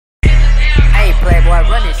Playboy,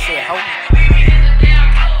 run this shit, ho.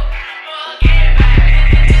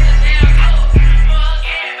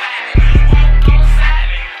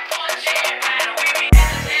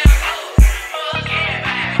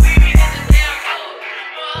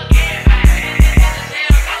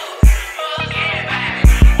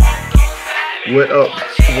 What up?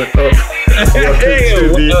 What up?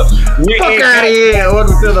 Welcome to the fuck out of here.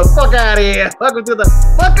 Welcome to the fuck out of here. Welcome to the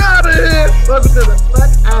fuck out of here. Welcome to the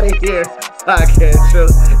fuck out of here. Podcast show.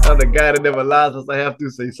 I'm the guy that never lies unless I have to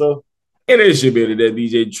say so. And it should be that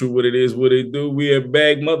DJ True. What it is, what it do. We are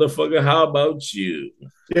back, motherfucker. How about you?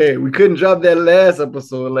 Yeah, we couldn't drop that last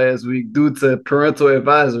episode last week due to parental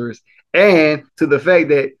advisories and to the fact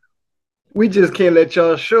that we just can't let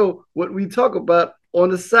y'all show what we talk about on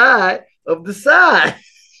the side of the side.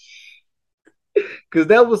 Cause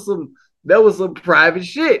that was some private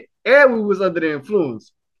shit. And we was under the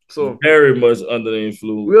influence. So very much under the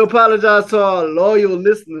influence. We apologize to our loyal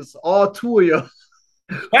listeners, all two of y'all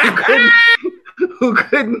who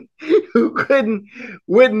couldn't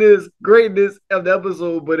witness greatness of the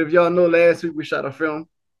episode. But if y'all know, last week we shot a film,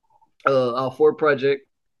 our fourth project.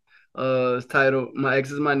 It's titled My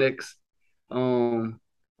Ex Is My Next.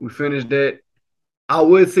 We finished that. I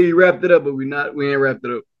would say we wrapped it up, but we ain't wrapped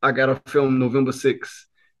it up. I gotta film November 6th.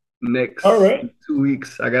 Next 2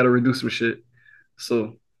 weeks. I gotta redo some shit.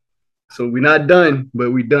 So we're not done,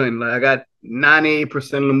 but we done. Like I got 98%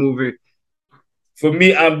 of the movie. For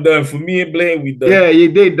me, I'm done. For me and Blaine, we done. Yeah,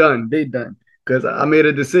 they done. They done. Because I made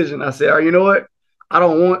a decision. I said, all right, you know what? I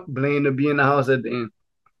don't want Blaine to be in the house at the end.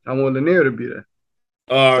 I want Lanier to be there.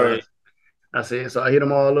 All right. I said, so I hit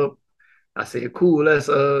them all up. I said, cool, I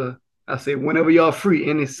said, whenever y'all free,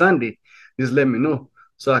 any Sunday, just let me know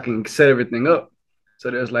so I can set everything up.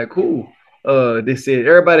 So they was like, cool. They said,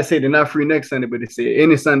 everybody said they're not free next Sunday, but they said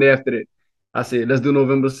any Sunday after that. I said, let's do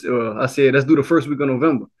November. I said, let's do the first week of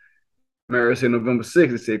November. Mary said November 6th.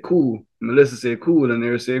 They said, cool. Melissa said, cool. And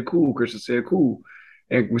they said, cool. Christian said, cool.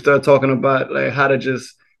 And we started talking about like how to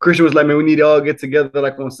just, Christian was like, man, we need to all get together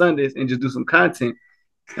like on Sundays and just do some content.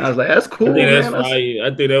 And I was like, that's cool. I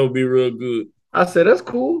think that would be real good. I said, that's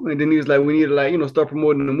cool. And then he was like, we need to like, start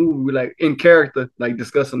promoting the movie. We like in character, like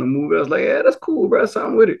discussing the movie. I was like, yeah, that's cool, bro.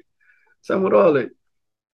 Something with it. Something with all it.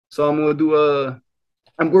 So I'm gonna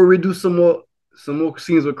redo some more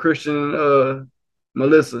scenes with Christian and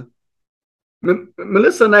Melissa.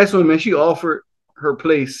 Melissa, a nice one, man. She offered her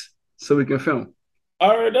place so we can film.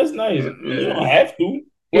 All right, that's nice. Yeah. You don't have to.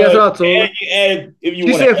 Yeah, that's what I told her.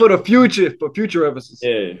 She said for future episodes.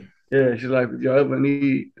 Yeah. Yeah, she's like, if y'all ever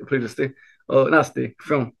need a place to stay. Not stay,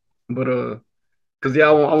 film. But because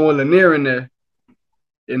I want Lanier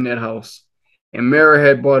in that house. And Mara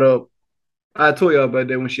had brought up, I told y'all about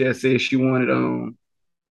that when she had said she wanted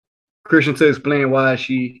Christian to explain why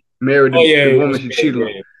she married the woman she cheated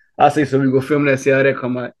on. I say, so we go film that, see how that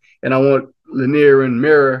come out. And I want Lanier and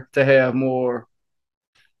Mara to have more,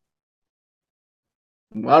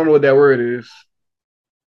 I don't know what that word is.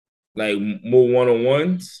 Like more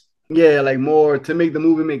one-on-ones? Yeah, like more to make the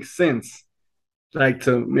movie make sense. Like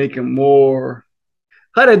to make it more.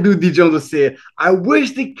 How that dude D. Jones said, I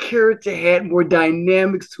wish the character had more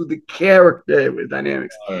dynamics to the character. With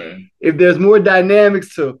dynamics. Right. If there's more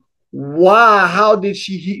dynamics to why, how did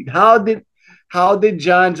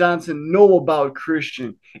John Johnson know about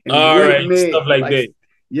Christian? And all right, stuff like that.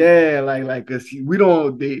 Yeah, like cause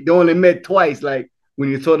they only met twice. Like when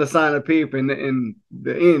you saw the sign of paper in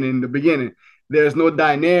the beginning. There's no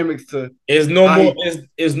dynamics to. It's no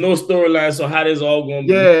storyline. So how this all gonna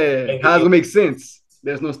be? Yeah, how it's gonna make sense?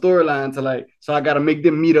 There's no storyline to like. So I gotta make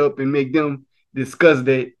them meet up and make them discuss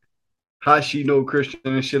that how she know Christian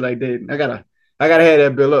and shit like that. I gotta have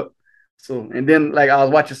that build up. So and then like I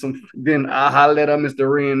was watching then I hollered at Mr.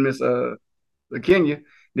 Ray and Miss Kenya.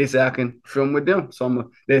 They said I can film with them. So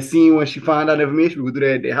that scene when she found out information, we could do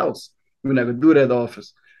that at their house. We're not gonna do that at the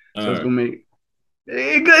office. So it's gonna make.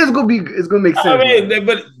 It's gonna make sense. I mean,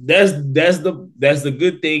 but that's the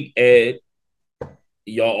good thing. At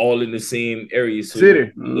y'all all in the same area, so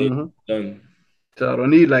city. Done. So I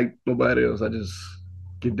don't need like nobody else. I just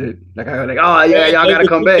get that. Like I oh yeah, y'all gotta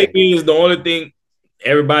come back. Is the only thing.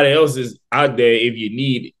 Everybody else is out there if you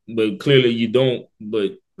need, but clearly you don't.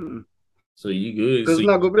 But so you good. Because it's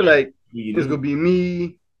not gonna be like it's gonna be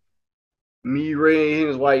me, Ray, and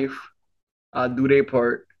his wife. I'll do their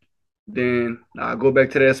part. Then I'll go back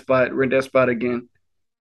to that spot, rent that spot again,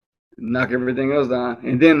 knock everything else down.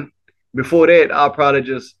 And then before that, I'll probably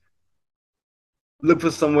just look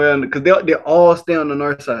for somewhere because they all stay on the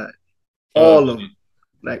north side. All of them.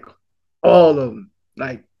 Like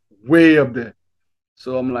way up there.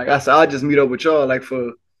 So I'm like, I said, I'll just meet up with y'all like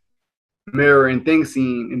for mirror and thing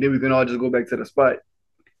scene, and then we can all just go back to the spot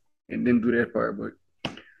and then do that part. But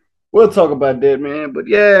we'll talk about that, man. But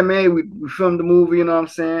yeah, man, we filmed the movie, you know what I'm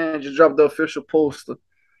saying? Just dropped the official poster.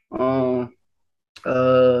 Um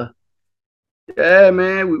uh yeah,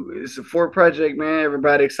 man, it's a Ford project, man.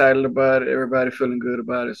 Everybody excited about it. Everybody feeling good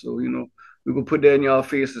about it. So, we will put that in y'all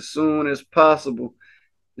face as soon as possible.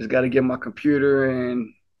 Just got to get my computer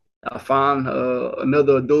and I found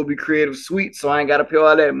another Adobe Creative Suite, so I ain't got to pay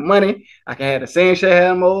all that money. I can have the same shit I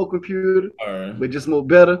had on my old computer, but just more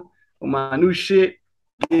better on my new shit.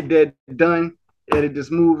 Get that done, edit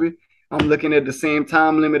this movie. I'm looking at the same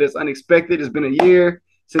time limit as Unexpected. It's been a year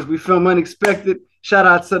since we filmed Unexpected. Shout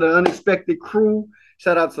out to the Unexpected crew.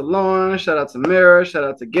 Shout out to Lauren. Shout out to Mara. Shout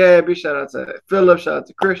out to Gabby. Shout out to Philip. Shout out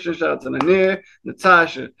to Christian. Shout out to Lanier,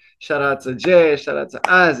 Natasha. Shout out to Jazz. Shout out to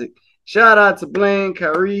Isaac. Shout out to Blaine,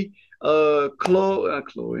 Kyrie,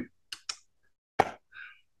 Chloe.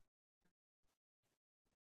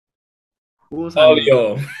 Who was her name?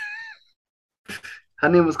 Yo. Her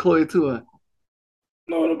name was Chloe too. Huh?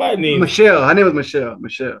 No, nobody named Michelle. Her name was Michelle.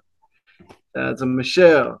 Shout out to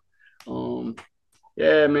Michelle.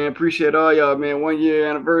 Yeah, man, appreciate all y'all, man. 1 year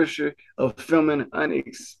anniversary of filming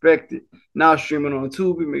Unexpected. Now streaming on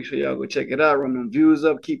Tubi. Make sure y'all go check it out. Run them views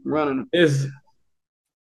up. Keep running them.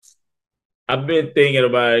 I've been thinking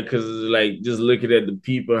about it because like just looking at the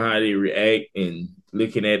people, how they react, and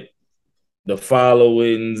looking at the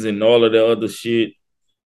followings and all of the other shit.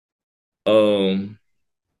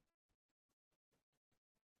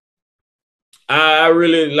 I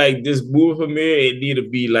really like this movie premiere. It need to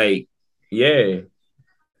be like, yeah,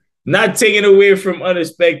 not taking away from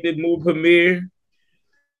Unexpected movie premiere,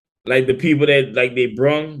 like the people that like they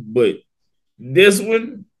brung, but this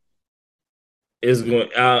one is going.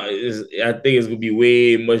 I think it's gonna be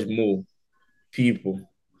way much more people.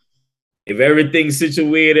 If everything's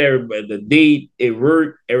situated, everybody, the date, it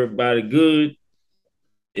worked, everybody good,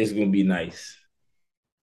 it's gonna be nice.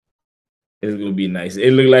 It's gonna be nice.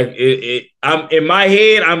 It look like it. I'm in my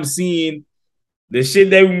head. I'm seeing the shit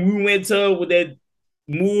that we went to with that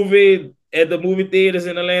movie at the movie theaters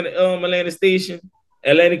in Atlantic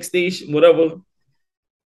Station, whatever.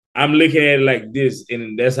 I'm looking at it like this,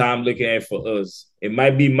 and that's how I'm looking at it for us. It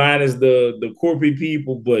might be minus the corporate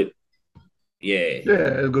people, but yeah,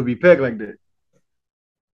 it's gonna be packed like that.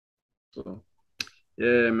 So,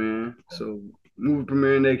 yeah, man. So, movie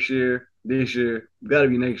premiere next year. This year, gotta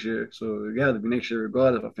be next year. So it gotta be next year,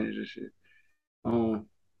 regardless if I finish this shit.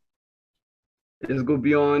 It's gonna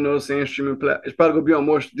be on those same streaming platforms. It's probably gonna be on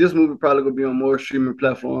more. This movie probably gonna be on more streaming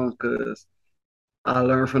platforms because I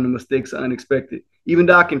learned from the mistakes of Unexpected. Even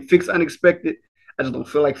though I can fix Unexpected, I just don't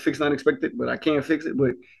feel like fixing Unexpected. But I can fix it.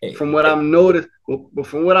 But from what I'm noticing,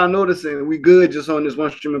 we good just on this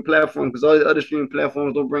one streaming platform because all the other streaming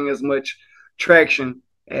platforms don't bring as much traction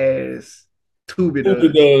as Tubi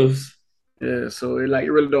does. Yeah, so it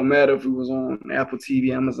really don't matter if it was on Apple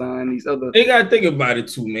TV, Amazon, these other. They gotta think about it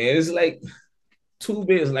too, man. It's like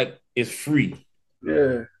Tubi is like it's free.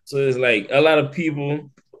 Yeah. So it's like a lot of people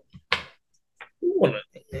wanna,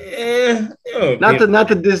 not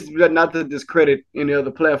to discredit any other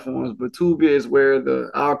platforms, but Tubi is where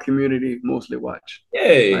our community mostly watch.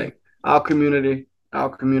 Yeah. Like our community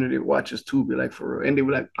watches Tubi, like for real. And they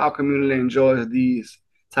were like, our community enjoys these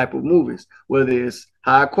type of movies, whether it's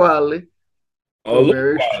high quality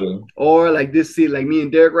or like this see like me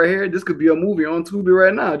and Derek right here, this could be a movie on Tubi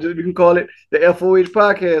right now. Just we can call it the FOH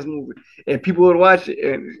podcast movie, and people would watch it,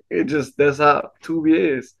 and it just that's how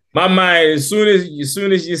Tubi is. My mind, as soon as you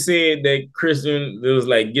said that Christian, it was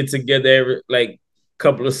like get together every like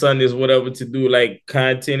couple of Sundays, whatever, to do like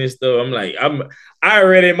content and stuff. I'm like, I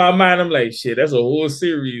already in my mind, I'm like, shit, that's a whole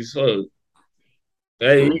series. So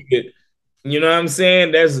you know what I'm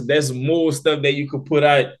saying? That's more stuff that you could put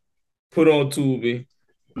on Tubi.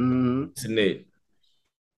 Mm-hmm.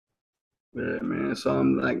 Yeah, man. So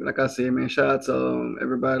I'm like I said, man, shout out to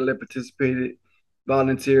everybody that participated,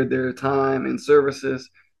 volunteered their time and services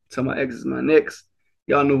to my exes, my nicks.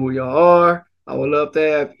 Y'all know who y'all are. We would love to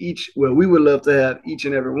have each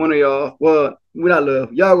and every one of y'all. Well, we not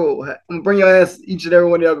love. Y'all go, I'm gonna bring your ass, each and every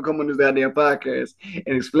one of y'all can come on this goddamn podcast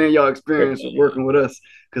and explain y'all experience working with us.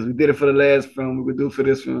 Because we did it for the last film, we would do it for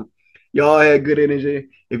this film. Y'all had good energy.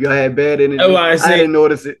 If y'all had bad energy, I didn't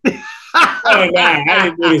notice it. Oh God, I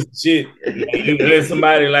didn't notice shit. Like, let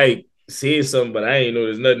somebody like say something, but I ain't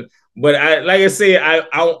notice nothing. But like I said,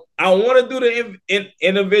 I want to do the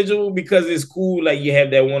individual because it's cool. Like you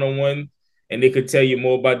have that one-on-one, and they could tell you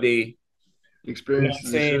more about the experience,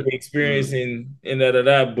 the experience and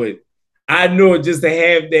da. But I know just to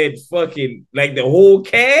have that fucking like the whole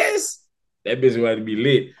cast, That bitch going to be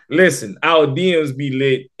lit. Listen, our DMs be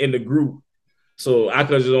lit in the group. So I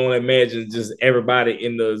could just only imagine just everybody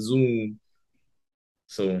in the Zoom.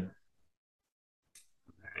 So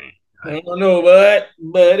I don't know, but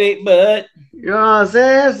you know what I'm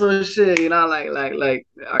saying? So shit, you know, you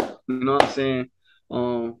know what I'm saying?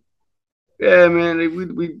 Um, yeah, man, we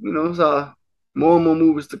you know, so more and more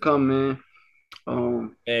movies to come, man.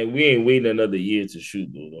 and we ain't waiting another year to shoot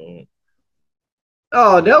though.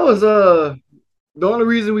 Oh, that was the only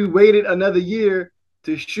reason we waited another year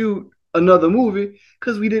to shoot another movie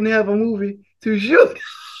because we didn't have a movie to shoot.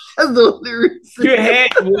 That's the only reason. You had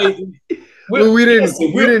well, we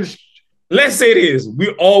didn't. Let's say this: we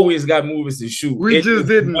always got movies to shoot. We just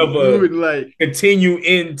didn't. We would like continue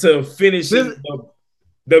into finishing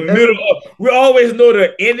the middle of. We always know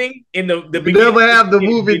the ending in the beginning. We never have the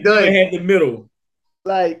movie done. Never have the middle.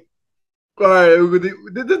 Like, all right,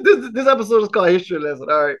 this episode is called History Lesson.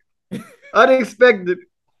 All right, Unexpected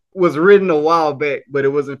was written a while back, but it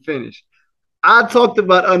wasn't finished. I talked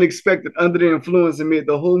about Unexpected Under the Influence and made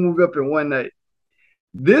the whole movie up in one night.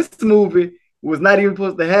 This movie was not even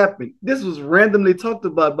supposed to happen. This was randomly talked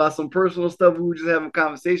about by some personal stuff we were just having a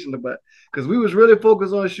conversation about because we was really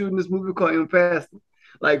focused on shooting this movie called Impassable,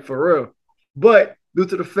 like for real. But due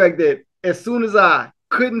to the fact that as soon as I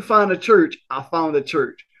couldn't find a church, I found a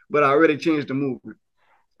church, but I already changed the movie.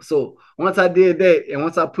 So once I did that, and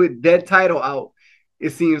once I put that title out,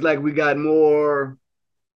 it seems like we got more,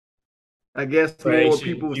 I guess, more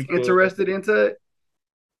people was interested into it,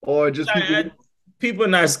 or just people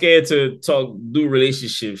not scared to do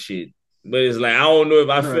relationship shit. But it's like I don't know if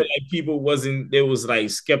I feel like people they was like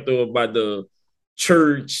skeptical about the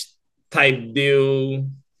church type deal.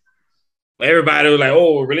 Everybody was like,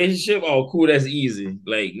 "Oh, relationship? Oh, cool, that's easy."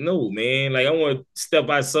 Like, no, man. Like, I want to step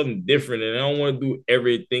out something different, and I don't want to do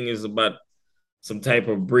everything is about some type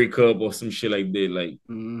of breakup or some shit like that. Like,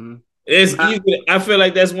 it's easy. I feel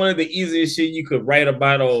like that's one of the easiest shit you could write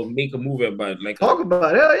about or make a movie about. Like, talk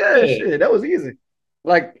about it. Hell yeah, shit, that was easy.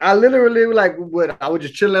 Like, I literally I was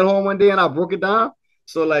just chilling at home one day and I broke it down.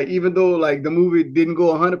 So like, even though like the movie didn't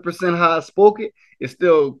go 100% how I spoke it, it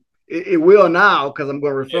still it will now because I'm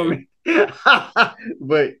going to refilm it.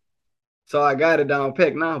 But so I got it down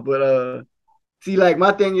packed now. But see, like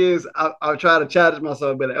my thing is I'll try to challenge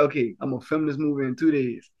myself, but like, okay, I'm gonna film this movie in 2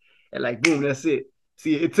 days. And like boom, that's it.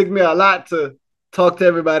 See, it took me a lot to talk to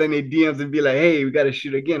everybody in their DMs and be like, hey, we gotta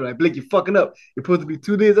shoot again. Like, Blake, you fucking up. You're supposed to be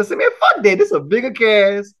 2 days. I said, man, fuck that. This is a bigger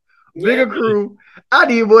cast, bigger crew. I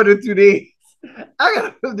need more than 2 days. I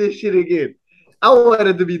gotta film this shit again. I want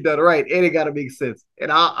it to be done right, and it gotta make sense.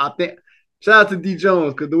 And I think shout out to D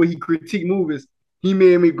Jones because the way he critique movies, he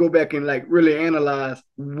made me go back and like really analyze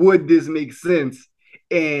would this make sense,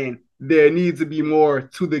 and there needs to be more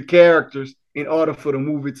to the characters in order for the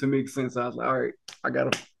movie to make sense. I was like, all right, I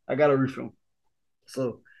gotta refilm.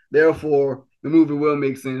 So therefore, the movie will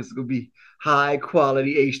make sense. It's gonna be high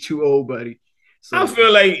quality H2O, buddy. So I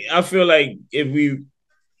feel like if we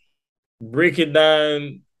break it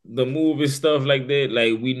down the movie stuff like that,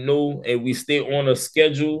 like we know and we stay on a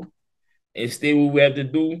schedule and stay what we have to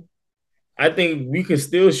do, I think we could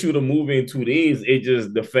still shoot a movie in 2 days. It's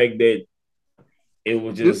just the fact that it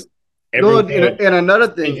was just no, and another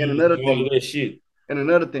thing,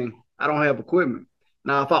 I don't have equipment.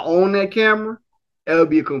 Now, if I own that camera, it would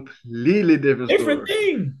be a completely different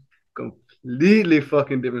story. Completely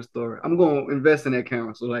fucking different story. I'm gonna invest in that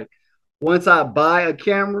camera. So like once I buy a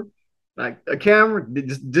camera, like a camera,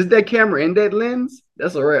 just that camera and that lens,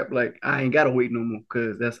 that's a wrap. Like I ain't gotta wait no more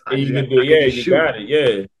because that's you got it.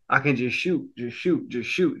 Yeah. I can just shoot,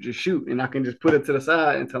 and I can just put it to the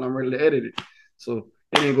side until I'm ready to edit it. So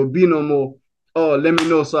it ain't gonna be no more. Oh, let me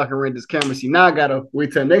know so I can rent this camera. See, now I gotta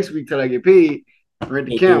wait till next week till I get paid, rent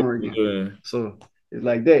the camera again. Yeah. So it's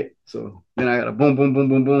like that. So then I gotta boom,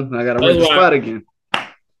 and I gotta rent the spot again.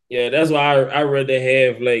 Yeah, that's why I rather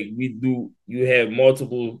have like you have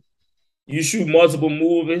multiple. You shoot multiple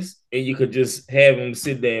movies, and you could just have them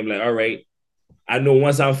sit there and be like, all right, I know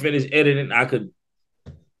once I'm finished editing, I could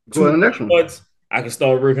go to the next one. I can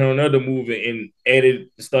start working on another movie and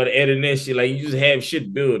start editing that shit. Like you just have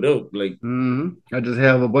shit built up. Like I just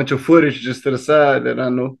have a bunch of footage just to the side that I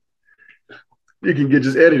know you can get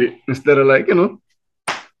just edited instead of like,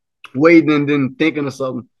 waiting and then thinking of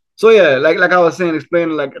something. So yeah, like I was saying,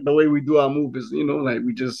 explaining like the way we do our movies, like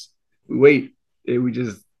we wait and we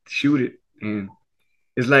just shoot it. And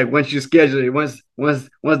it's like once you schedule it, once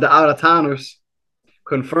the out of towners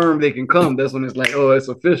confirm they can come, that's when it's like, oh, it's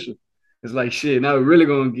official. It's like shit, now we're really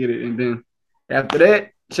gonna get it. And then after that,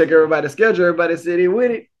 check everybody's schedule, everybody said they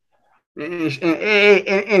with it.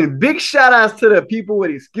 And big shout outs to the people with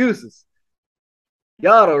excuses.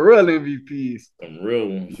 Y'all the real MVPs. Some real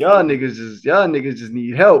ones. Y'all niggas just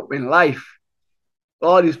need help in life.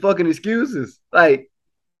 All these fucking excuses. Like,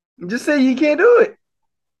 just say you can't do it.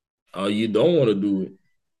 Oh, you don't want to do it.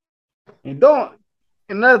 You don't.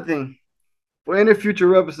 Another thing, for any future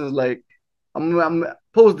representatives, like, I'm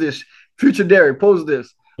post this. Future Derek, post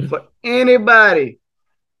this. For anybody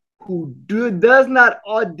who does not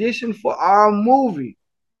audition for our movie,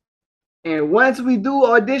 and once we do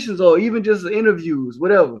auditions or even just interviews,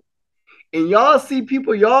 whatever, and y'all see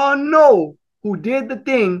people y'all know who did the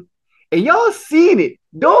thing, and y'all seen it,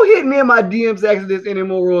 don't hit me in my DMs asking if there's any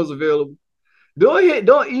more roles available.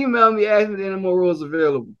 Don't email me asking if there's any more roles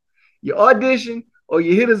available. You audition or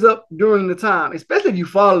you hit us up during the time, especially if you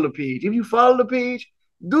follow the page. If you follow the page,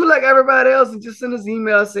 do like everybody else and just send us an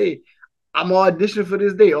email, say, I'm auditioning for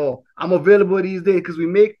this day, or I'm available these days, because we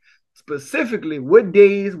make specifically what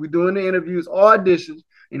days we're doing the interviews, auditions,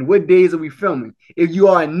 and what days are we filming. If you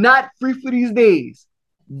are not free for these days,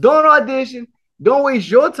 don't audition. Don't waste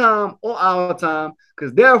your time or our time,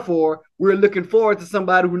 because therefore we're looking forward to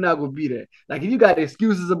somebody who's not gonna be there. Like if you got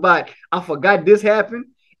excuses about I forgot this happened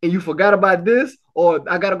and you forgot about this, or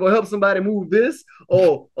I gotta go help somebody move this,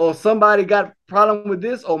 or somebody got problem with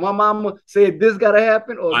this, or my mama said this gotta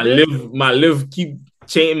happen, or my live keep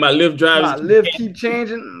changing, my live drives keep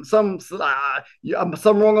changing, something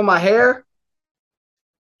wrong with my hair.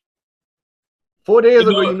 4 days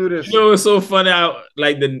ago, you knew this. You know, it's so funny.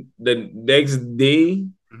 Like the next day,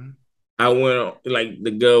 I went like the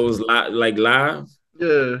girl was live.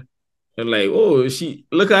 Yeah. And like, oh, she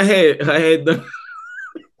look, I had the,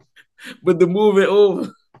 but the movie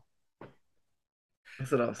over.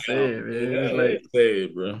 That's what I'm saying, man. It's like,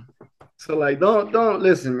 sad, bro. So like, don't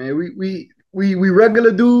listen, man. We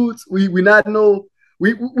regular dudes. We not know.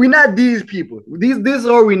 We not these people. This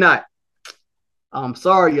or we not. I'm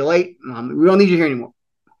sorry, you're late. We don't need you here anymore.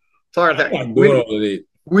 Sorry,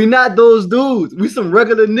 we not those dudes. We some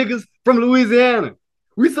regular niggas from Louisiana.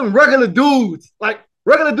 We some regular dudes. Like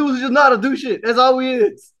regular dudes just know how to do shit. That's all we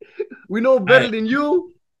is. We know better than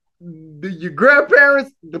you, your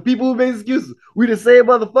grandparents, the people who make excuses. We the same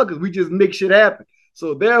motherfuckers. We just make shit happen.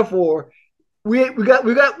 So therefore, we got a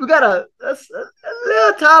little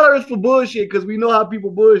tolerance for bullshit because we know how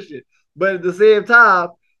people bullshit. But at the same time,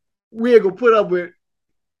 we ain't gonna put up with.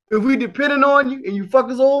 If we depending on you and you fuck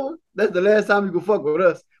us over, that's the last time you can fuck with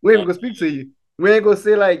us. We ain't gonna speak to you. We ain't gonna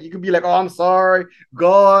say like you could be like, oh, I'm sorry.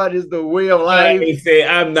 God is the way of life. I say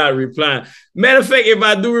I'm not replying. Matter of fact, if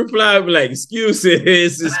I do reply, I'll be like,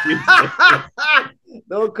 excuses.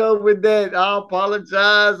 Don't come with that. I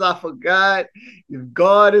apologize. I forgot. If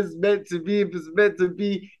God is meant to be, if it's meant to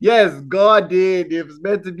be, yes, God did. If it's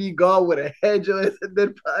meant to be, God would have had your ass in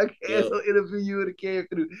that podcast or interview you would have came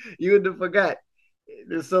through. You would have forgot.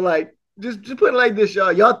 So like, just put it like this,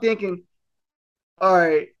 y'all. Y'all thinking, all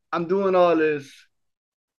right, I'm doing all this,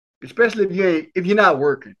 especially if you're not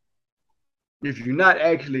working, if you're not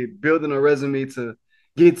actually building a resume to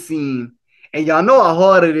get seen, and y'all know how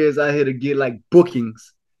hard it is out here to get like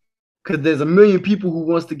bookings, because there's a million people who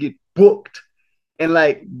wants to get booked, and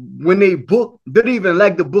like when they book, they don't even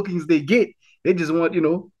like the bookings they get. They just want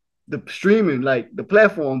the streaming, like the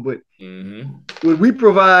platform. But what we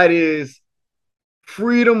provide is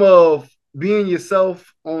freedom of being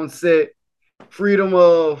yourself on set, freedom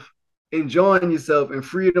of enjoying yourself, and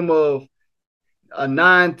freedom of a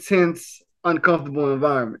non-tense, uncomfortable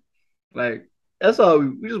environment. Like that's all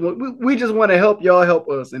we just want to help y'all help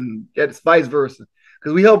us, and it's vice versa.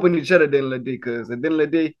 Because we helping each other at the end of the day, because at the end of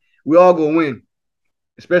the day, we all gonna win,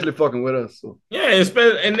 especially fucking with us. So yeah,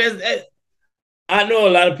 especially, and that's I know a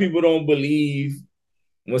lot of people don't believe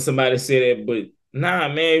when somebody say that, but nah,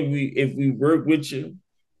 man, if we work with you,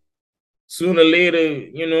 sooner or later,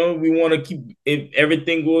 we want to keep, if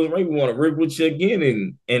everything goes right, we want to work with you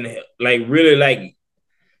again, and like really like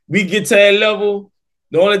we get to that level.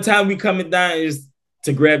 The only time we coming down is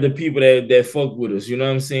to grab the people that fuck with us. You know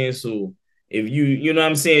what I'm saying? So if you know what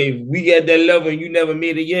I'm saying, if we at that level and you never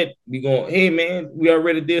made it yet, we going, hey man, we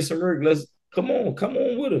already did some work. Let's come on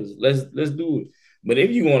with us. Let's do it. But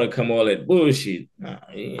if you want to come all that bullshit, nah,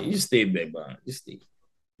 you stay back, man. Just stay.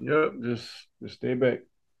 Yep, just stay back.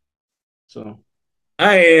 So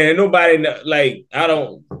I ain't nobody like, I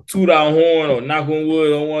don't toot our horn or knock on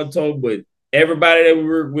wood on one toe, but everybody that we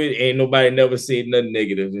work with, ain't nobody never said nothing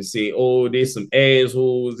negative and say, oh, there's some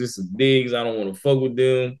assholes, there's some digs, I don't want to fuck with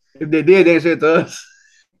them. If they did, they said to us.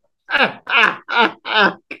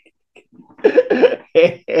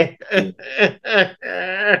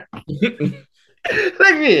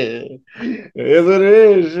 Like, yeah, it's what it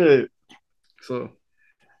is, shit. So,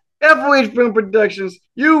 if we Voyage Film Productions.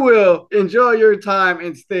 You will enjoy your time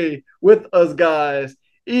and stay with us, guys.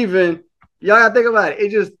 Even y'all gotta think about it.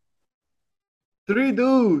 It's just 3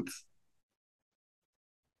 dudes.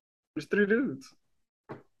 It's 3 dudes.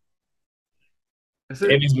 That's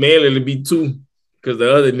it. And it's mainly to be 2. Because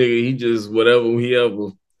the other nigga, he just whatever he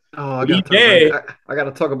ever. Oh, I He gotta talk dead. about I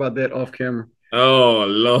gotta talk about that off camera. Oh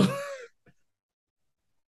Lord.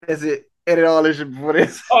 That's it. Edit all this shit before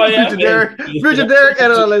this. Oh yeah. Future Derek,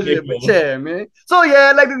 edit all that shit. But yeah, man. So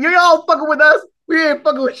yeah, like y'all fucking with us. We ain't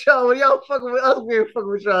fucking with y'all. When y'all fucking with us, we ain't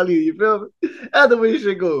fucking with y'all either. You feel me? That's the way you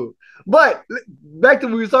should go. But back to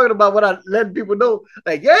what we was talking about, what I letting people know.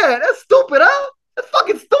 Like, yeah, that's stupid, huh? That's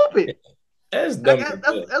fucking stupid. That's dumb.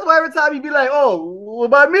 That's why every time you be like, oh, what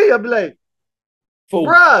about me? I'll be like, for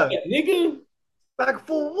bruh, what, nigga? Like,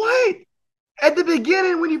 for what? At the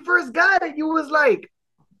beginning, when you first got it, you was like,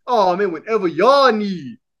 oh, man, whenever y'all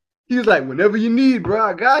need. He was like, whenever you need, bro,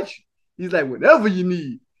 I got you. He's like, whenever you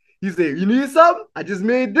need. He said, you need something? I just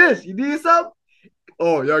made this. You need something?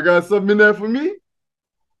 Oh, y'all got something in there for me?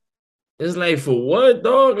 It's like, for what,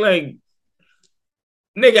 dog? Like,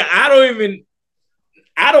 nigga, I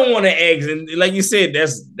don't want to ask. And like you said,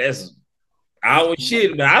 that's our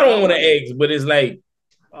shit, but I don't want to ask. But it's like,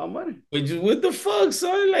 our money. What the fuck,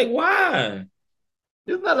 son? Like, why?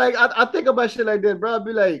 It's not like, I think about shit like that, bro. I'd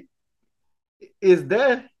be like, it's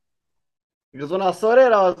there. Because when I saw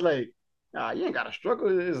that, I was like, nah, you ain't got to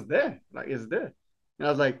struggle. It's there. Like, it's there. And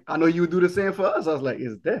I was like, I know you would do the same for us. I was like,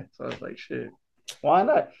 it's there. So I was like, shit, why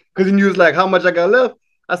not? Because then you was like, how much I got left?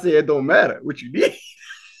 I said, it don't matter what you need.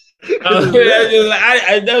 That's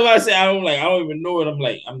why I say I don't even know it.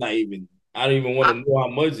 I don't even want to know how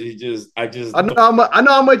much. I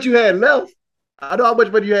know how much you had left. I know how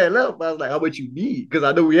much money you had left. But I was like, how much you need? Because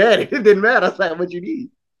I know we had it. It didn't matter. I was like, how much you need?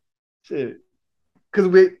 Shit. Because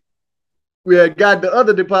we had got the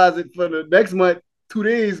other deposit for the next month 2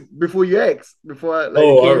 days before you asked. Before I like.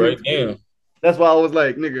 Oh, all right, damn. That's why I was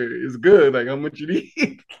like, nigga, it's good. Like, how much you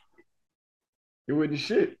need? It wasn't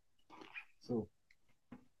shit. So,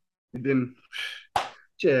 and then,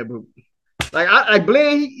 yeah, but like I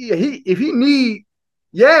blame he if he need,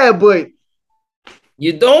 yeah, but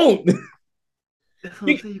you don't.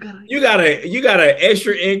 You got an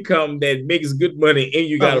extra income that makes good money, and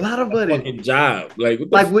you got a lot of money. Fucking job. Like,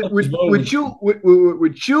 with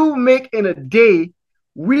you make in a day,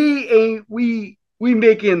 we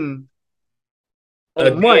making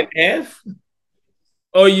a month and a half.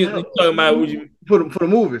 Oh, you talking about what you for the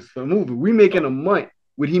movies? For the movie, we making a month.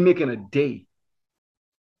 What he making a day?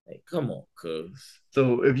 Hey, come on, cuz.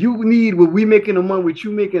 So if you need what we making a month, what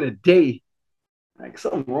you making a day, like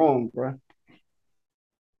something wrong, bro.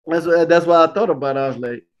 That's why I thought about it. I was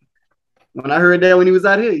like, when I heard that when he was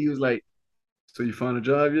out here, he was like, so you found a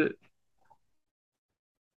job yet?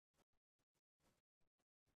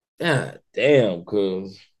 God damn,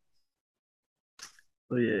 cuz.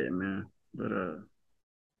 Oh yeah, man. But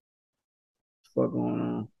what's going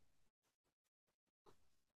on?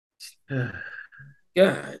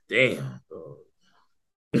 God damn, bro.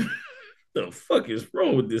 The fuck is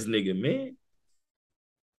wrong with this nigga, man?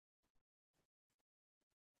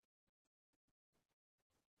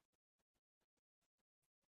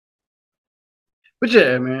 But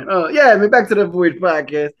yeah, man. Back to the Voyage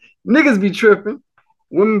podcast. Niggas be tripping,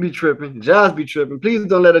 women be tripping, jobs be tripping. Please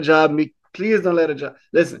don't let a job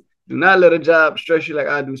listen, do not let a job stress you like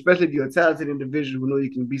I do, especially if you're a talented individual who know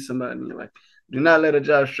you can be somebody in your life. Do not let a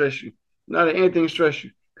job stress you. Not let anything stress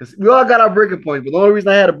you. Because we all got our breaking points, but the only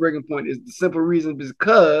reason I had a breaking point is the simple reason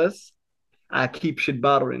because I keep shit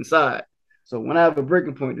bottled inside. So when I have a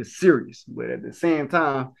breaking point, it's serious. But at the same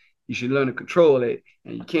time, you should learn to control it.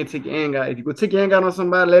 And you can't take your anger out. If you go take your anger out on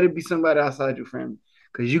somebody, let it be somebody outside your family.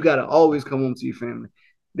 Because you got to always come home to your family.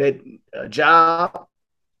 That job,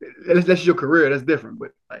 that's your career. That's different.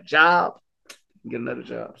 But a job, get another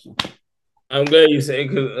job. So. I'm glad you said,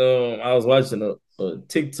 because I was watching a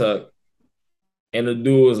TikTok, and the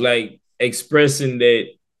dude was like expressing that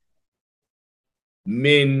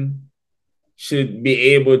men should be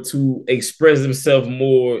able to express themselves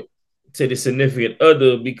more to the significant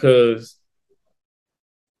other, because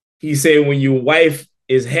he said when your wife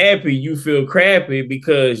is happy, you feel crappy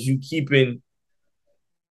because you keeping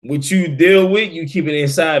what you deal with, you keep it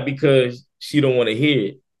inside because she don't want to hear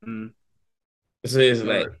it. Mm. So it's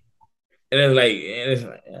like, and it's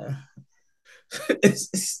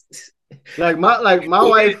like my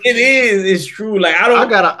wife. It is. It's true. Like I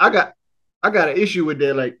got an issue with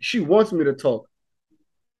that. Like she wants me to talk.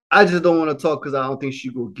 I just don't want to talk because I don't think she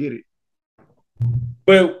go get it.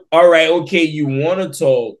 But all right, okay, you want to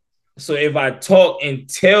talk. So if I talk and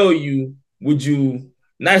tell you, would you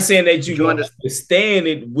Not saying that you You gonna understand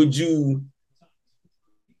it. Would you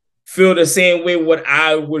feel the same way what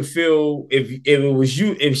I would feel if it was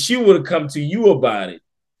you, if she would have come to you about it?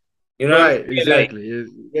 You know what I right, mean? Like, exactly.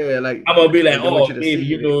 Yeah, like I'm gonna be like, they want oh, you to baby, see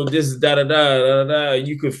you it. know, this is da da da da da.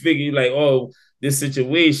 You could figure like, oh, this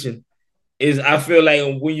situation is. I feel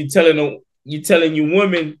like when you telling your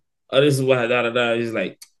woman, oh, this is what da da da. It's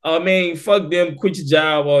like, oh man, fuck them, quit your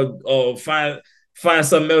job or find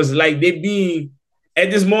something else. Like they being at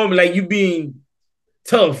this moment, like you being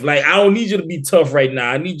tough. Like I don't need you to be tough right now.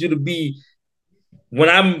 I need you to be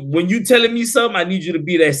when you telling me something, I need you to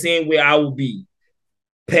be that same way I will be.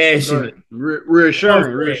 Right. Passionate.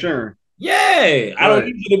 Reassuring. Yeah, I don't Right.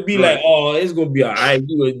 need you to be like, Right. oh, it's gonna be all right.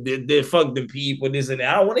 They fuck the people, this and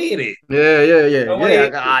that. I don't want to hear it. I want to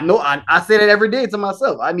hear I know. I say that every day to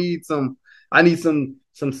myself. I need some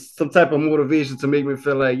type of motivation to make me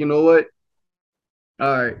feel like, you know what?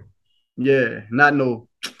 All right. Yeah. Not no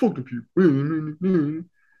fuck the people.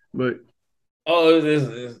 But oh,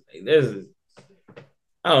 this,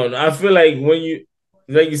 I don't know. I feel like when you,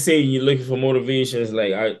 like you say, you're looking for motivation. It's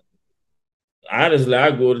like I honestly,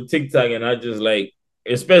 I go to TikTok and I just like,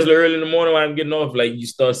 especially early in the morning when I'm getting off, like you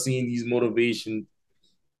start seeing these motivation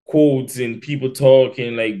quotes and people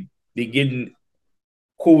talking, like they getting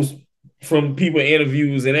quotes from people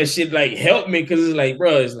interviews and that shit like help me because it's like,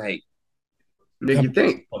 bro, it's like make come you to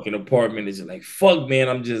this think. fucking apartment. It's just like, fuck, man,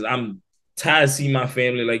 I'm tired of seeing my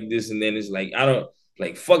family like this. And then it's like, I don't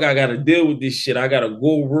like fuck, I gotta deal with this shit. I gotta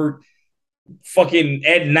go work fucking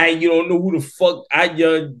at night. You don't know who the fuck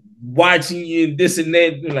watching you and this and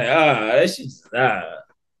that. You're like, that shit's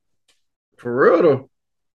For real though.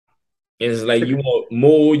 And it's like you want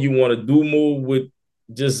more, you want to do more with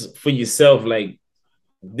just for yourself, like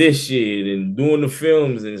this shit and doing the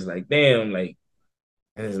films. And it's like, damn, like,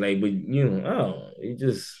 and it's like, but you know, oh, it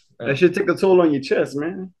just That shit take a toll on your chest,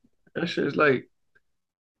 man. That shit's like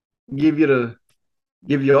give you the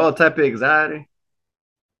give you all type of anxiety.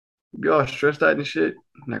 Be all stressed out and shit.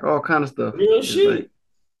 Like all kind of stuff. real It's like shit,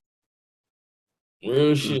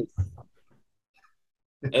 real shit.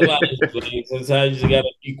 That's why like, sometimes you just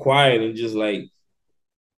gotta be quiet and just like,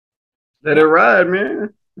 let it ride,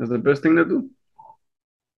 man. That's the best thing to do.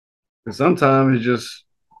 Because sometimes it's just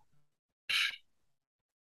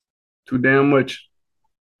too damn much.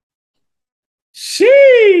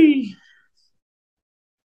 she.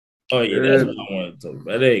 Oh yeah, that's Yeah, what I want to talk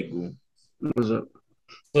about. There you what's up?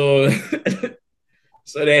 go. So,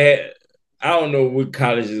 so they had, I don't know what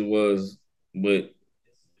college it was, but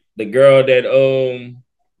the girl that owns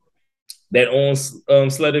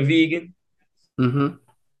Slutter Vegan. Mm-hmm.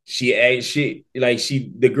 She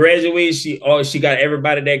the graduate she got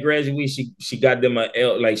everybody that graduated she got them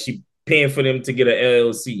like she paying for them to get an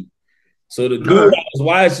LLC. So the dude All right. I was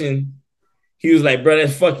watching, he was like, bro,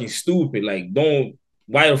 that's fucking stupid. Like, don't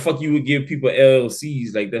why the fuck you would give people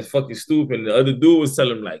LLCs? Like, that's fucking stupid. And the other dude was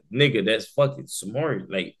telling him, like, nigga, that's fucking smart.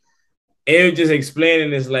 Like, and was just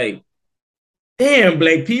explaining this, like, damn,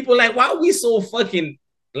 black people, like, why are we so fucking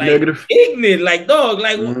like Negative. ignorant? Like, dog,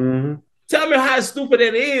 like Mm-hmm. tell me how stupid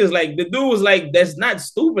that is. Like the dude was like, that's not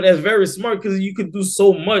stupid. That's very smart because you could do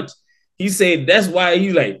so much. He said that's why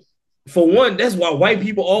he like, for one, that's why white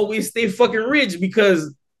people always stay fucking rich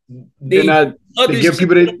because They're they not other they give shit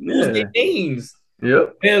people don't they use their yeah. names.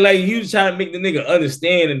 Yep. And like he was trying to make the nigga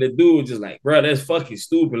understand, and the dude just like, bro, that's fucking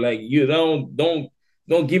stupid. Like you don't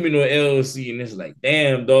give me no LLC. And it's like,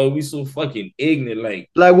 damn, dog, we so fucking ignorant. Like,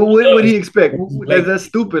 Like what he expect? like That's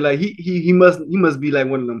stupid. Like he must be like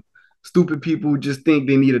one of them stupid people who just think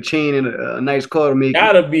they need a chain and a nice car to make it.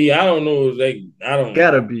 gotta be. I don't know. Like, I don't.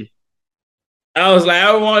 Gotta be. I was like,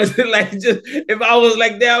 I wanted to like just if I was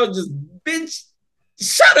like that, I would just bitch,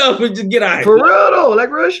 shut up and just get out. For real though, like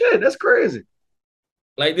real shit. That's crazy.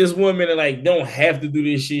 Like this woman, like don't have to do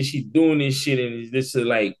this shit. She doing this shit and this to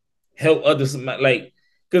like help others. Like,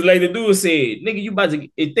 cause like the dude said, nigga, you about to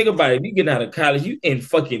think about it. You get out of college, you in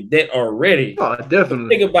fucking debt already. Oh,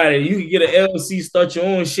 definitely. Think about it. You can get an LLC, start your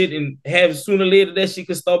own shit, and have sooner or later that shit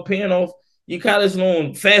can start paying off your college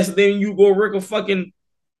loan faster than you go work a fucking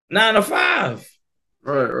 9 to 5.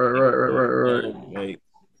 Right. Like,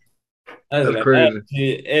 I was That's like,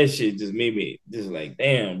 crazy. that shit just made me just like,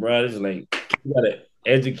 damn, bro. It's like, you gotta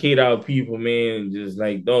educate our people, man. Just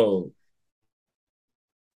like, dog.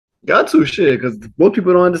 Got to shit, because most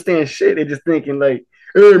people don't understand shit. They just thinking like,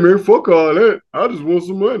 hey man, fuck all that. I just want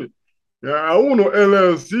some money. Yeah, I want no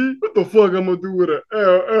LLC. What the fuck I'm gonna do with an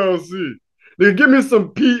LLC? They give me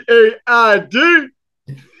some PAID.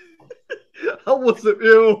 I want some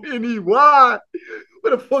LNEY. What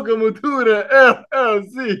the fuck I'm gonna do with an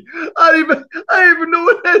LLC? I didn't even know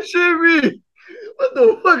what that shit mean. What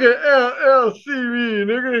the fucking LLC mean,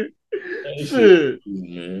 nigga? That shit, Shit.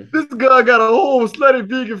 man. This guy got a whole slutty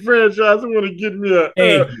vegan franchise and want to get me a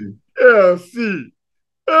Thank you. LLC.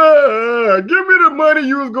 Give me the money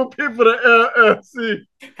you was gonna pay for the LLC.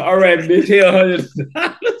 All right, bitch, here $100.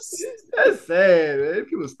 That's sad, man.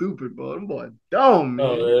 People stupid, bro. Them boys dumb,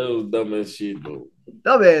 Oh, man. that was dumb as shit, though.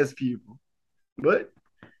 Dumbass people. But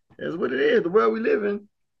that's what it is, the world we live in.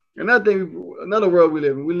 And I think another world we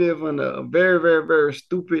live in. We live in a very, very, very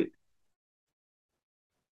stupid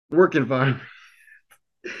work environment.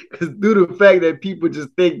 Because due to the fact that people just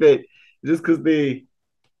think that just because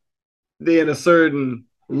they're in a certain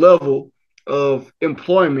level of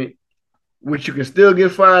employment, which you can still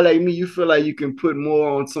get fired like me, you feel like you can put more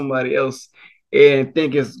on somebody else and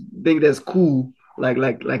think that's cool. Like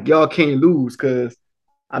y'all can't lose because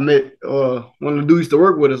I met one of the dudes used to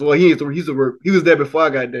work with us. Well, he used to work. He was there before I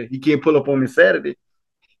got there. He can't pull up on me Saturday.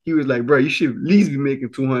 He was like, bro, you should at least be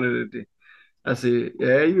making 200 a day. I said,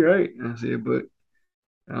 yeah, you're right. I said, but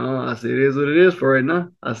I said, it is what it is for right now.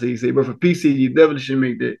 I said, he said, bro, for PC, you definitely should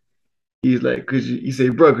make that. He's like, cause he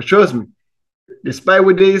said, bro, cause trust me, despite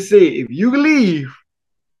what they say, if you leave,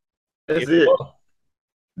 They that's it. fuck.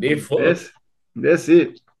 They fuck. That's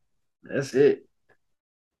it. That's it.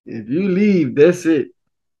 If you leave, that's it.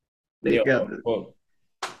 They They got all the,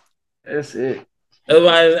 fuck. that's it.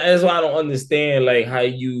 That's why I don't understand like how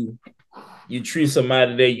you treat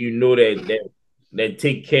somebody that you know that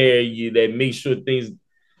take care of you, that make sure things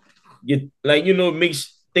get like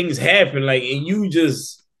makes things happen. Like and you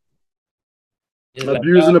just it's like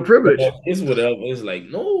Abusing the privilege. it's whatever. It's like,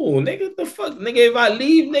 no, nigga, what the fuck, nigga. If I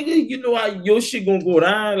leave, nigga, you know how your shit gonna go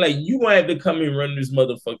down. Like you gonna have to come and run this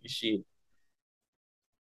motherfucking shit.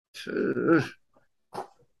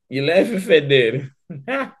 You laughing, fat daddy.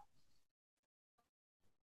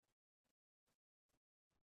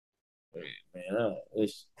 Man,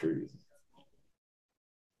 it's crazy.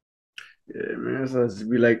 Yeah, man. So I just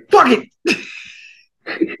be like, fuck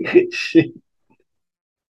it. Shit.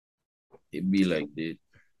 It be like that.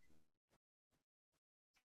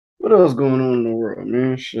 What else going on in the world,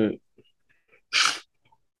 man? Shit.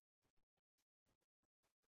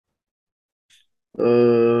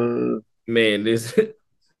 Man, this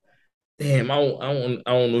damn, I don't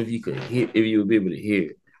know if you could hear if you would be able to hear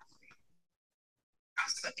it.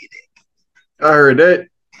 I heard that.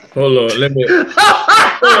 Hold on, let me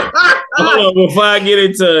hold on before I get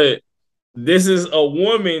into it. This is a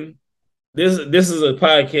woman. This is a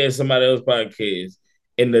podcast, somebody else's podcast.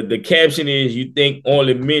 And the caption is you think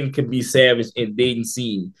only men can be savage in dating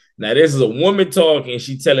scene. Now, this is a woman talking,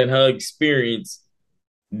 she telling her experience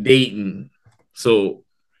dating. So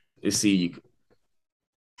let's see.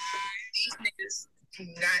 These niggas do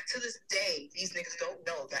not, to this day, these niggas don't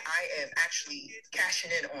know that I am actually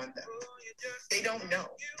cashing in on them. They don't know.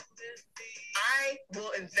 I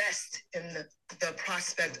will invest in the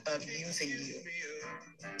prospect of using you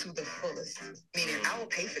to the fullest. Meaning, I will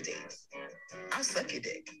pay for dates. I'll suck your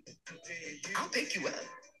dick. I'll pick you up.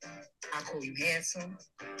 I'll call you handsome.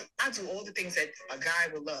 I'll do all the things that a guy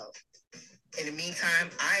would love. In the meantime,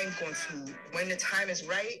 I'm going to, when the time is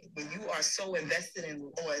right, when you are so invested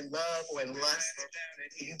in or in love or in lust,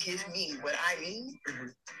 you give me what I need,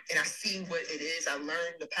 and I see what it is, I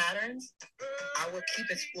learn the patterns, I will keep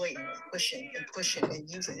exploiting, pushing and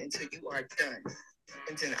using until you are done.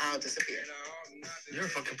 And then I'll disappear. You're a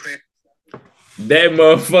fucking prayer. That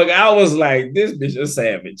motherfucker, I was like, this bitch a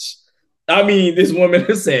savage. I mean, this woman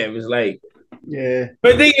is savage. Like, yeah.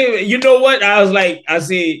 But then, you know what? I was like, I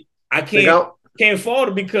said, I can't fault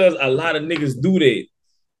it because a lot of niggas do that.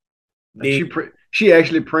 She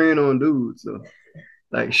actually preying on dudes. So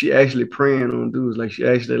like she actually preying on dudes. Like she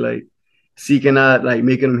actually like seeking out, like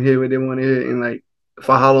making them hear what they want to hear, and like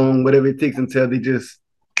for how long, whatever it takes until they just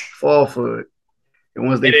fall for it. And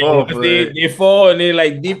once they fall for it, they fall and they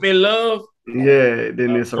like deep in love. Yeah,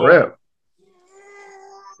 then it's a wrap.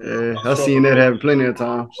 Yeah, I've seen that happen plenty of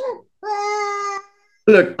times.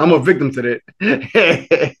 Look, I'm a victim to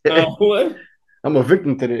that. What? I'm a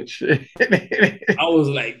victim to that shit. I was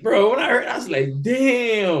like, bro, when I heard, I was like,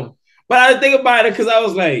 damn. But I think about it because I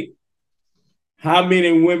was like, how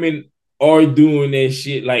many women are doing that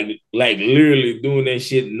shit? Like literally doing that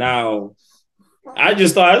shit now. I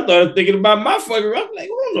started thinking about my fucking. I'm like,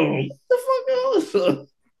 hold on, what the fuck else?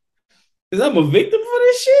 Because I'm a victim for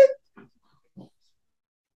this shit.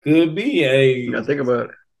 Could be. You gotta think about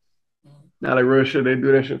it. Not like real shit. They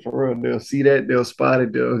do that shit for real. They'll see that. They'll spot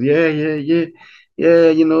it. They'll yeah.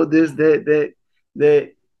 You know this, that.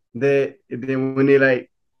 And then when they like,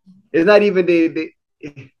 it's not even they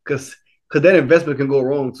because that investment can go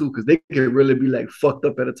wrong too because they can really be like fucked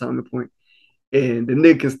up at a time and point. And the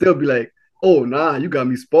nigga can still be like, oh, nah, you got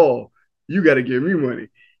me spoiled. You got to give me money.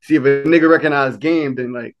 See, if a nigga recognize game,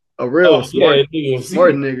 then like a real Oh yeah, smart, you gonna see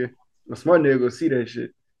smart it. nigga, a smart nigga go see that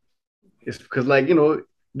shit. It's because like,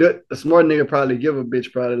 a smart nigga probably give a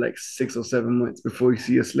bitch probably like 6 or 7 months before you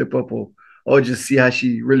see her slip up or just see how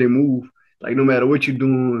she really move. Like no matter what you're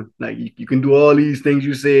doing, like you can do all these things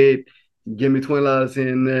you said. Give me $20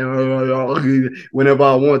 in there whenever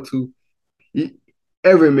I want to.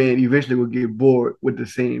 Every man eventually will get bored with the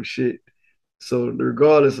same shit. So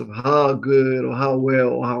regardless of how good or how well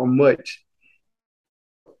or how much,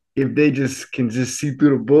 if they just can just see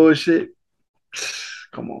through the bullshit,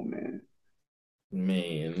 come on, man.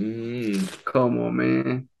 Man. Come on,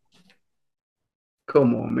 man.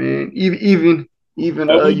 Come on, man. Even We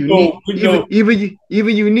unique, know, we know.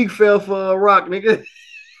 even unique fell for a rock, nigga.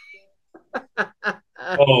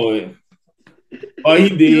 Oh, oh, he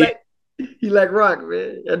he did. like he like rock,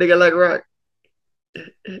 man. That nigga like rock.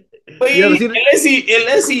 But You ever seen it?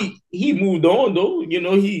 unless he moved on though,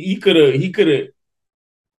 he could have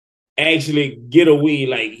actually get away.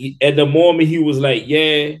 Like at the moment he was like,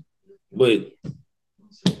 yeah, but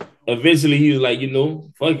eventually he was like,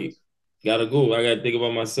 fuck it, gotta go. I gotta think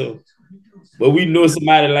about myself. But we know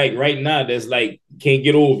somebody like right now that's like can't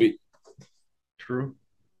get over it, True.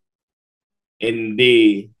 and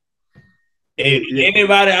they in Yeah,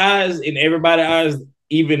 everybody eyes,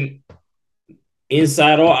 even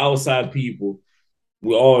inside or outside people,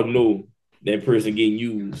 we all know that person getting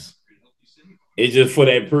used. It's just for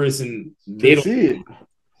that person. They to don't, see it.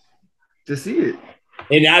 To see it.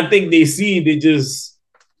 and I think they see it. They just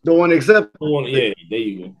Don't want to accept don't want. it. Yeah, there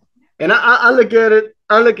you go. And I look at it,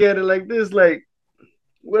 like this, like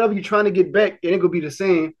whatever you're trying to get back, it ain't gonna be the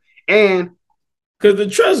same. And Because the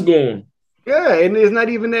trust going, yeah, and it's not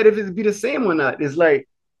even that if it be the same or not. It's like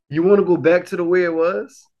you want to go back to the way it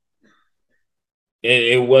was. and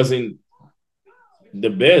it wasn't the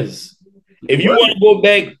best. It If you want wasn't to go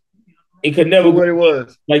back, it could to never go what it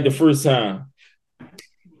was. like the first time.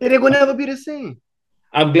 It ain't gonna never be the same.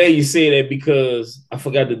 I'm glad you say that because I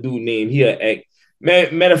forgot the dude name. He a act.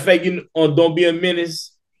 Matter of fact, on Don't Be a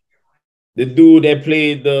Menace, the dude that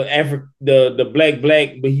played the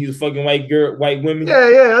black, but he was fucking white women.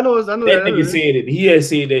 Yeah, I know That that. I nigga know that. said it. He had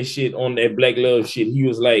said that shit on that black love shit. He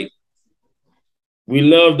was like, "We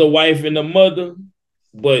love the wife and the mother,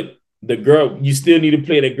 but the girl, you still need to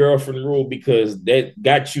play the girlfriend role because that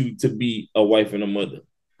got you to be a wife and a mother."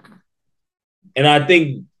 And I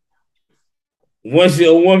think once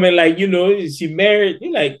you're a woman, like she married,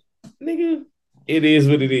 you're like, nigga, it is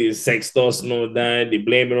what it is. Sex starts on dying. They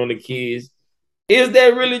blame it on the kids. Is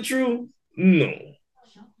that really true? No.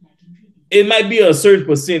 It might be a certain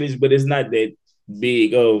percentage, but it's not that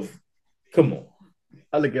big of. Come on.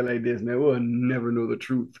 I look at it like this, man. We'll never know the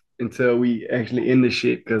truth until we actually end the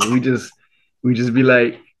shit because we just be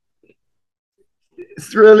like,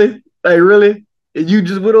 it's really like really. And you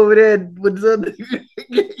just went over there with something.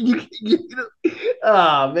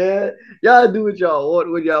 Man, y'all do what y'all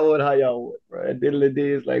want, what y'all want, how y'all want, bro. At the end of the day,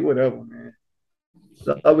 it's like whatever, man.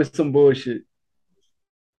 So always some bullshit,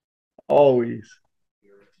 always.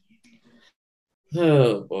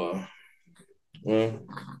 Oh boy. Well,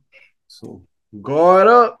 So guard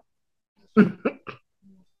up. That's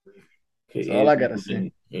all okay. I gotta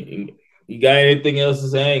say. You got anything else to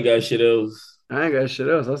say? I ain't got shit else. I ain't got shit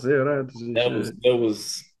else. I said what I had to say. That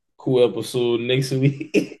was cool episode. Next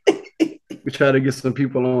week. We try to get some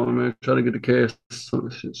people on, man. Try to get the cast.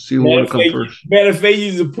 See who want to come first. Matter of fact,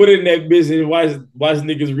 you just put in that business and watch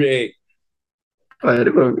niggas react. Oh, yeah,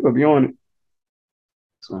 they're gonna be on it.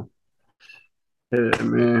 So, yeah,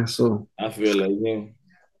 man. So, I feel like, yeah.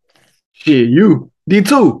 shit, you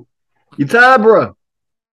D2, you tired, bro?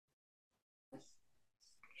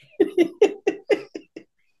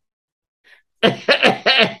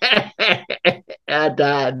 I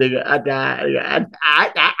died, nigga. I died.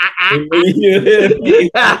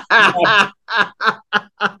 Nigga.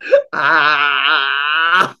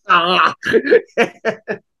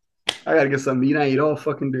 I gotta get something to eat. I eat all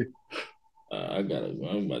fucking day.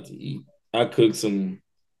 I'm about to eat. I cooked some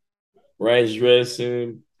rice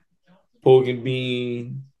dressing, pork and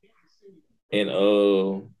bean, and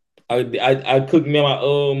I cooked me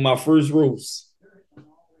my first roast.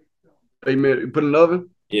 Hey man, you put it in the oven?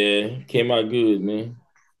 Yeah, came out good, man.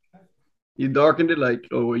 You darkened it like,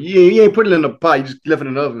 oh, you ain't put it in the pot. You just left it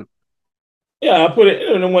in the oven. Yeah, I put it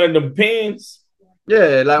in one of them pans.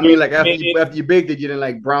 Yeah, like I mean, like after you baked it, you didn't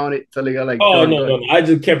like brown it till they got like Oh dark. no. I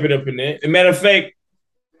just kept it up in there. As a matter of fact,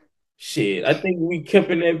 shit, I think we kept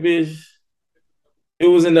in that bitch. It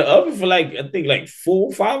was in the oven for like I think like 4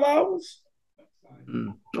 or 5 hours.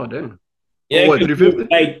 Oh damn. Yeah, what,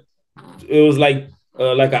 350? It was like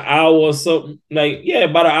an hour or something. Like, yeah,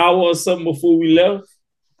 about an hour or something before we left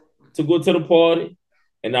to go to the party.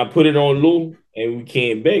 And I put it on Lou and we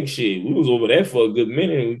came back shit. We was over there for a good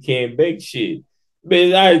minute and we came back shit.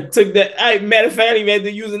 But I took that. Matter of fact, I didn't even have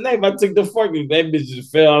to use a knife. I took the fork and that bitch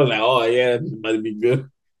just fell. I was like, oh yeah, this about to be good.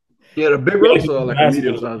 Yeah, the big roast or like a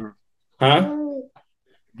medium size roast? Huh?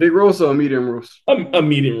 Big roast or a medium roast? A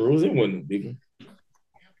medium roast. It wasn't a big one.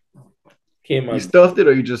 Came out. You stuffed it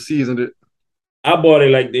or you just seasoned it? I bought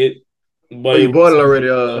it like that. But you bought it already,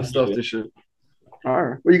 stuffed this shit. All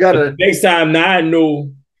right. Well, you gotta next time now I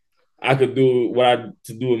know I could do what I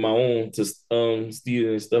to do with my own to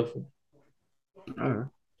steal and stuff. All right.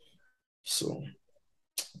 So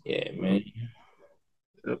yeah, man.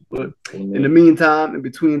 But in the meantime, in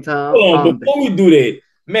between time, before we do that,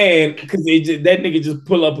 man, because that nigga just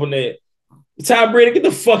pull up on that. Tom Brady, get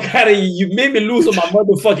the fuck out of here. You made me lose on my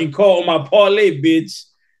motherfucking call on my parlay, bitch.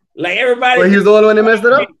 Like everybody. Well, he's the only one that messed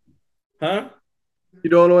it up? Huh? You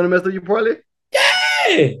the only one that messed up your parlay?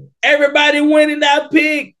 Yeah. Everybody winning that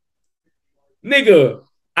pick. Nigga,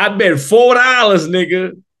 I bet $4,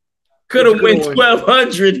 nigga. Could have won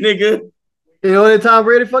 1,200, nigga. You know when Tom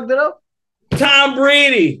Brady fucked it up? Tom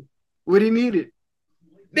Brady. What he needed?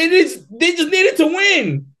 They just needed to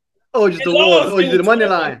win. Oh, just the one. Oh, you did the money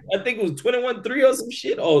line. I think it was 21-3 or some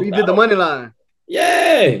shit. Oh, you did the money line.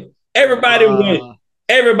 Yeah. Everybody win.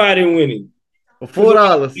 Everybody winning. For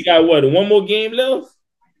 $4. You got what? One more game left?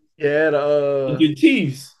 Yeah, the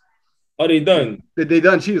Chiefs. Are they done? They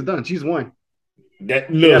done. Chiefs done. Chiefs won.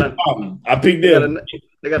 That look, I picked them.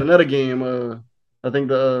 They got another game. I think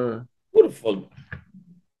the who the fuck?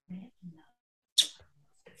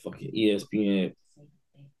 Fucking ESPN.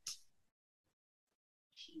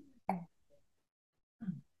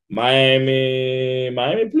 Miami.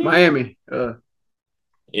 Please? Miami.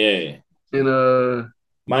 Yeah. And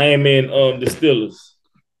Miami and the Steelers.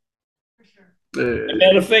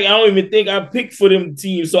 Matter of fact, I don't even think I picked for them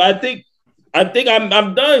teams. So I think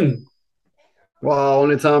I'm done. Wow,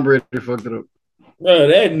 only Tom Brady fucked it up. Bro,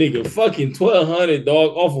 that nigga fucking 1,200,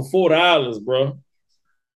 dog, off of $4, bro.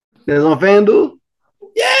 That's on FanDuel?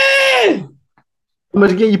 Yeah. How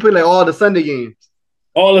much again you put like all the Sunday games?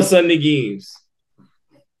 All the Sunday games.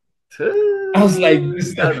 I was like,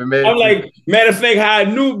 I'm like, matter of fact, how I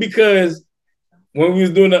knew because when we was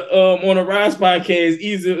doing the on the Rise podcast,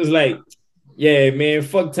 Easy was like, yeah, man,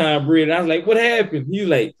 fuck Tom Brady. And I was like, what happened? He's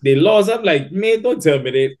like, they lost. I'm like, man, don't tell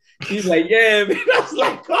me that. He's like, yeah, man. I was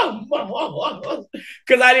like, come on.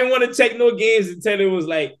 Because I didn't want to check no games until it was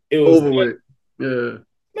over with. Yeah.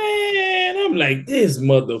 Man, I'm like, this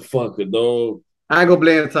motherfucker, dog. I ain't gonna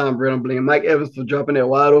blame Tom Brady. I'm blaming Mike Evans for dropping that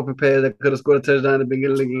wide open pass that could have scored a touchdown at the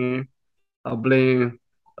beginning of the game. I'll blame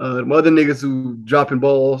the other niggas who dropping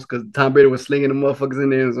balls because Tom Brady was slinging the motherfuckers in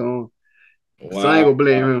the end zone. Wow. So I ain't gonna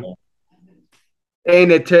blame him.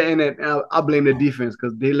 And I blame the defense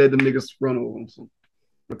because they let them niggas run over him. So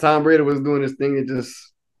when Tom Brady was doing this thing, it just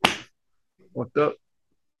fucked up.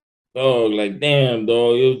 Dog, like, damn,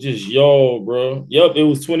 dog. It was just y'all, bro. Yup, it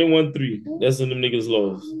was 21-3. That's when them niggas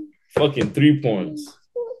lost. Fucking 3 points.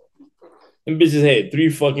 Them bitches had 3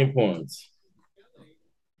 fucking points.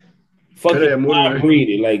 Fucking Tom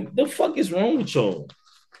Brady. Like, the fuck is wrong with y'all?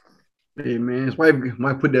 Hey, man. His wife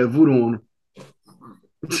might put that voodoo on him.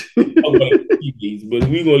 But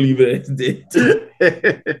we gonna leave it as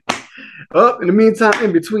that. In the meantime,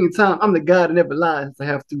 in between time, I'm the guy that never lies. I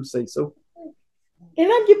have to say so. And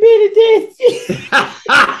I'm your better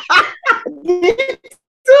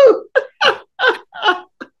too.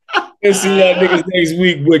 Let's see y'all niggas next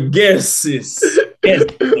week with guesses.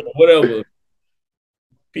 Whatever.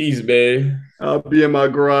 Peace, man. I'll be in my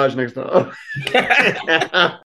garage next time.